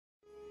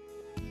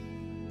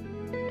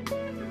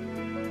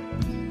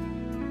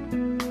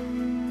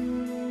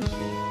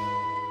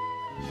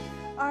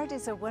Art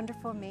is a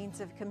wonderful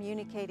means of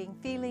communicating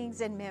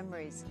feelings and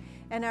memories,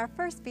 and our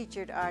first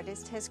featured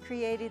artist has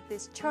created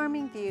this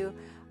charming view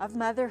of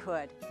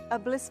motherhood, a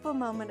blissful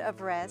moment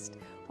of rest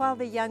while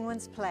the young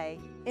ones play,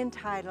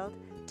 entitled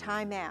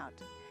Time Out.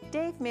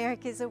 Dave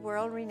Merrick is a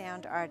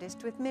world-renowned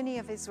artist with many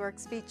of his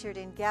works featured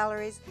in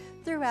galleries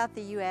throughout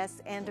the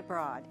U.S. and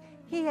abroad.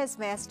 He has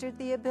mastered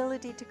the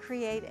ability to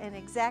create an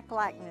exact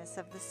likeness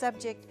of the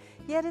subject,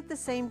 yet at the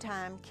same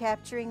time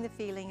capturing the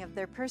feeling of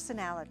their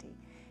personality.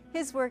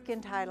 His work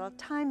entitled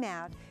Time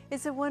Out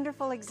is a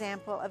wonderful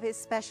example of his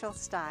special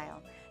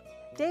style.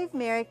 Dave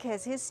Merrick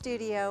has his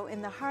studio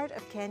in the heart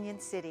of Canyon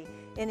City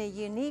in a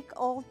unique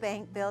old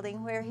bank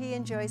building where he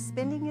enjoys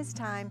spending his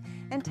time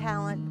and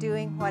talent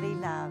doing what he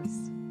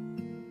loves.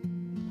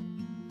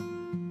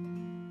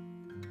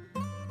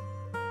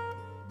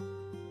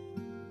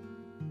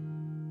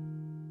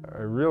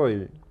 I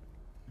really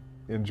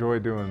enjoy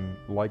doing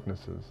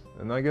likenesses,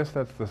 and I guess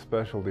that's the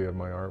specialty of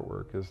my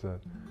artwork, is that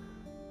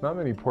not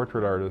many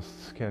portrait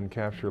artists can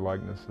capture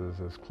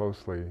likenesses as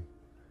closely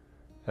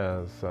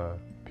as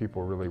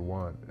people really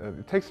want.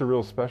 It takes a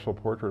real special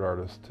portrait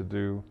artist to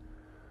do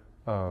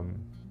a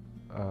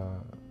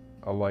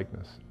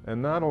likeness,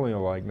 and not only a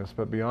likeness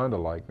but beyond a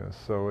likeness,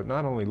 so it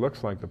not only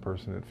looks like the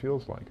person, it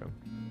feels like them.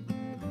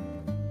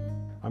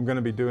 I'm going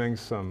to be doing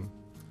some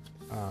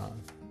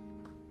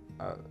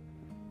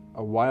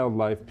a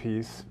wildlife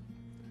piece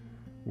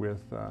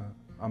with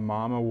a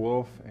mama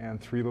wolf and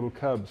 3 little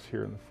cubs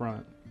here in the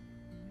front.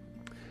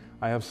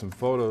 I have some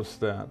photos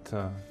that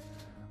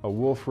a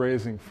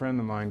wolf-raising friend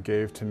of mine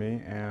gave to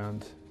me,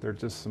 and they're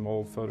just some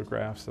old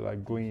photographs that I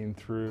gleaned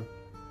through.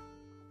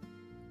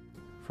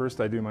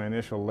 First I do my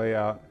initial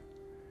layout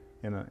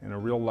in a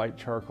real light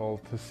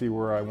charcoal to see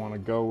where I want to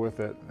go with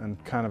it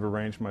and kind of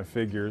arrange my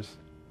figures.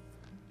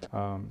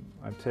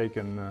 I've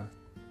taken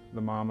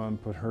the mama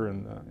and put her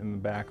in the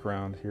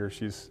background here.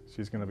 She's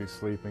going to be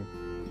sleeping.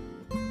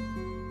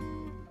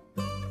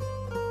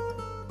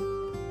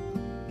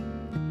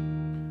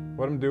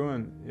 What I'm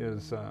doing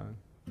is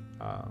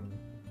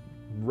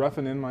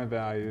roughing in my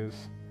values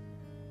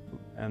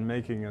and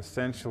making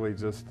essentially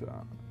just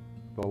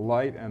the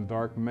light and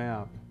dark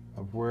map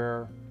of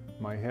where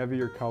my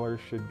heavier colors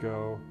should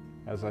go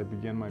as I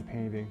begin my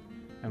painting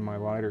and my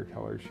lighter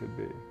colors should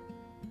be.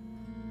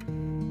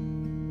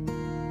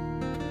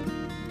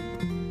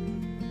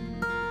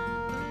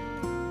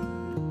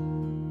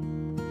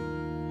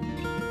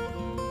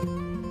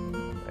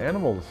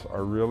 Animals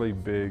are really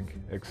big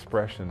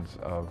expressions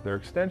of, they're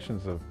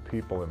extensions of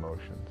people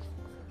emotions.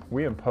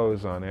 We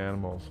impose on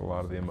animals a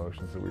lot of the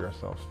emotions that we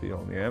ourselves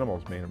feel, and the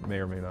animals may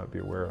or may not be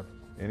aware of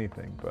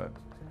anything but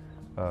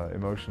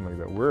emotionally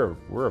that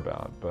we're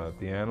about. But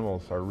the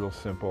animals are real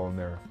simple, and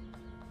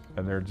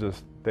they're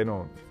just, they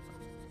don't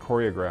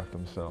choreograph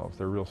themselves.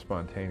 They're real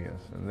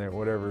spontaneous, and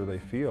whatever they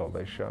feel,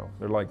 they show.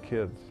 They're like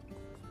kids.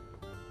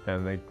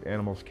 And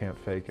animals can't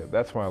fake it.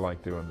 That's why I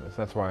like doing this.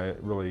 That's why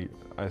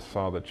I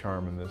saw the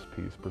charm in this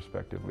piece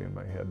prospectively in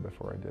my head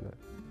before I did it.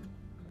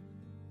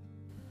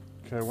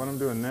 Okay, what I'm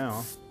doing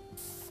now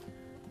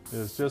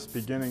is just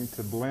beginning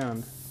to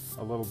blend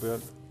a little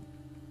bit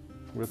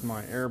with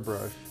my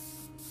airbrush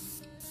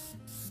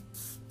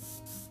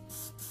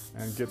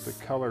and get the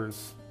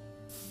colors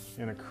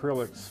in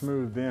acrylic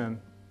smoothed in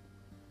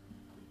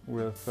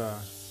with the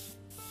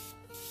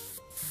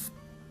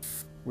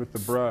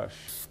brush.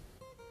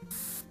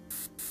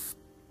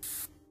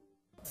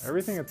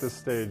 Everything at this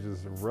stage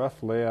is a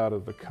rough layout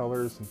of the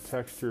colors and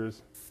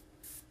textures,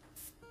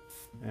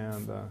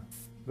 and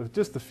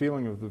just the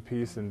feeling of the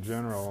piece in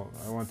general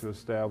I want to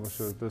establish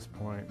at this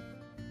point.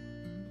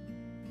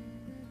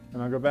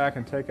 And I'll go back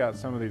and take out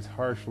some of these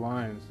harsh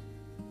lines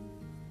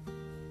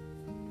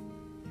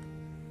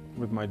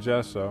with my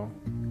gesso.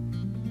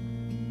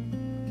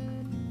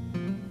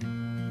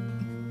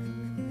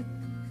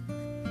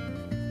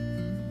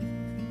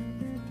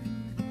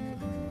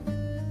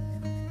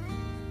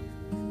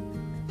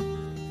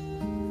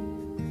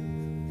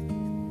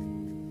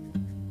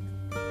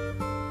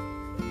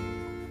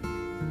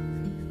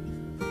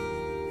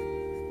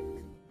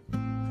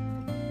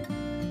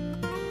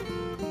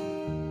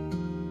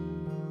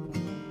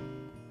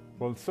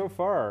 Well, so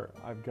far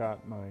I've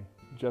got my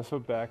gesso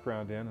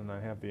background in and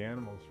I have the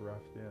animals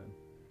roughed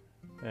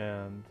in.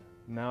 And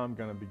now I'm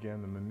going to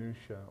begin the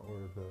minutia, or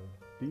the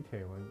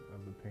detailing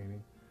of the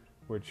painting,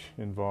 which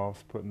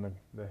involves putting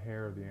the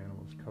hair of the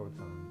animals' coats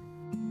on.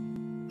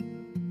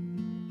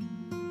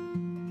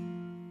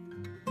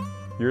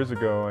 Years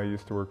ago I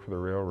used to work for the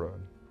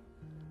railroad.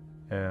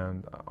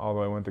 And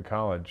although I went to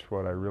college,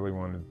 what I really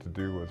wanted to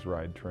do was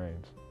ride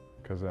trains,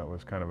 because that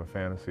was kind of a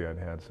fantasy I'd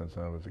had since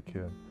I was a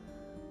kid.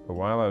 But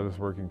while I was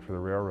working for the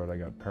railroad, I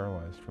got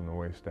paralyzed from the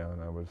waist down.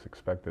 I was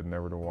expected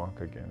never to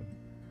walk again.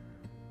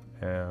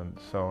 And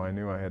so I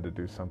knew I had to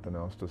do something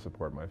else to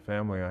support my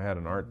family. I had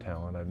an art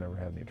talent. I'd never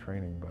had any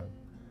training, but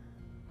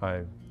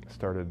I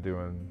started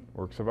doing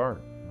works of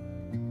art.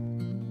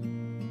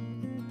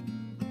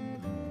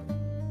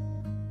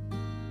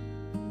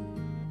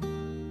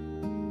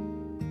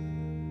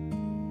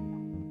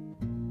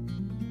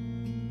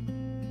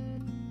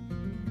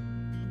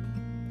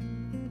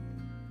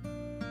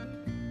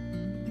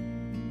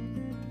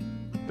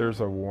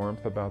 There's a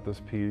warmth about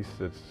this piece.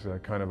 It's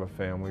kind of a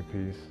family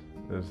piece.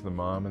 There's the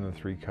mom and the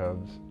 3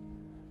 cubs,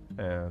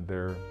 and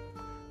they're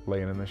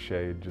laying in the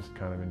shade, just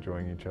kind of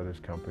enjoying each other's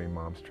company.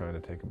 Mom's trying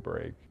to take a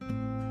break.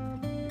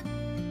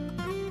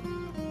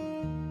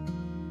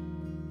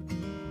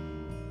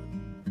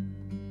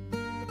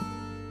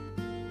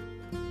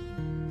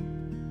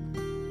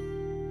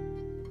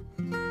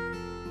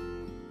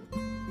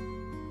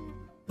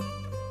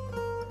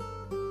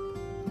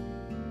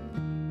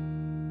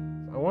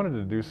 I wanted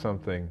to do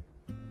something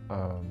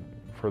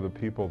for the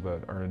people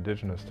that are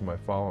indigenous to my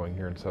following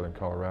here in southern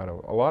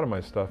Colorado. A lot of my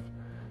stuff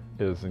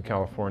is in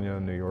California,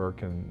 New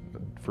York, and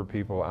for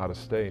people out of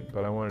state,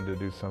 but I wanted to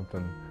do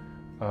something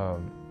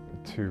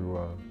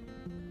to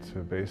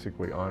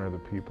basically honor the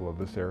people of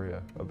this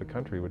area of the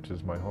country, which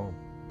is my home.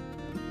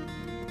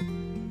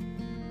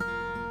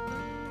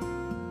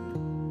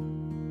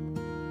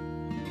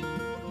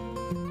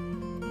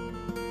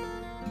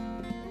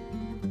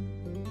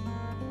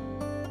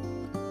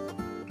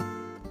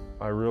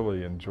 I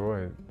really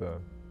enjoy the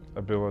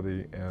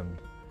ability and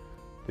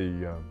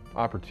the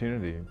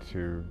opportunity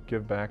to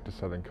give back to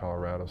southern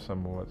Colorado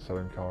some of what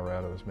southern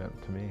Colorado has meant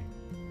to me.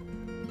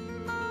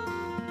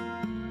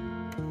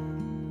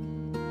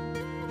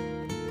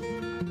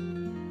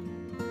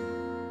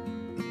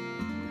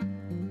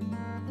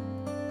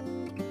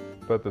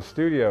 But the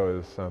studio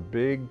is a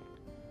big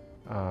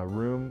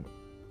room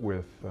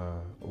with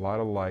a lot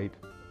of light,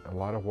 a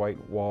lot of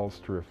white walls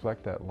to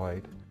reflect that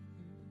light.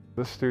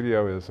 This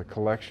studio is a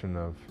collection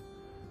of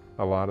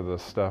a lot of the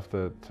stuff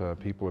that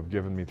people have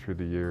given me through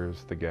the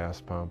years, the gas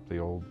pump, the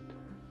old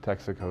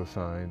Texaco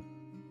sign.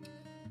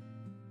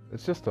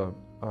 It's just a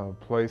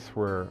place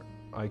where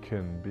I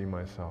can be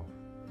myself.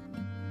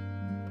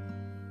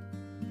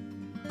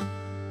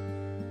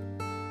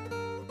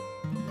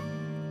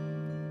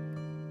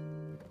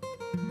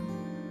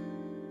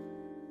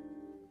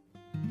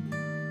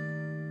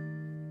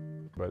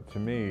 But to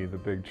me, the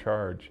big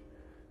charge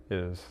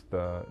is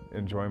the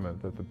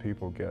enjoyment that the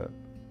people get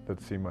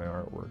that see my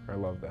artwork. I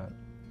love that.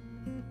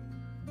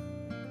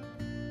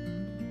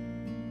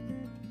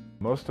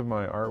 Most of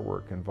my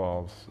artwork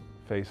involves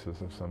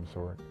faces of some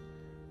sort,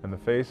 and the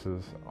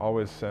faces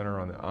always center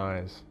on the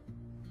eyes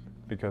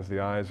because the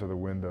eyes are the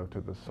window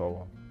to the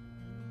soul.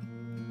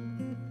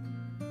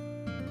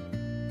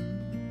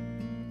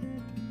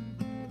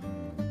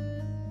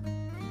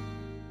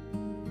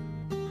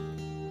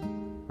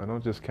 I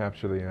don't just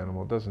capture the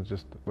animal. It doesn't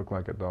just look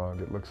like a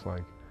dog. It looks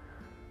like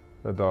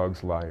the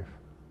dog's life,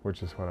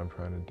 which is what I'm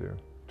trying to do.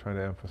 Trying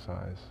to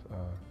emphasize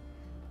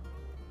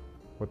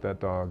what that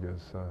dog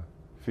is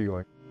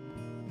feeling.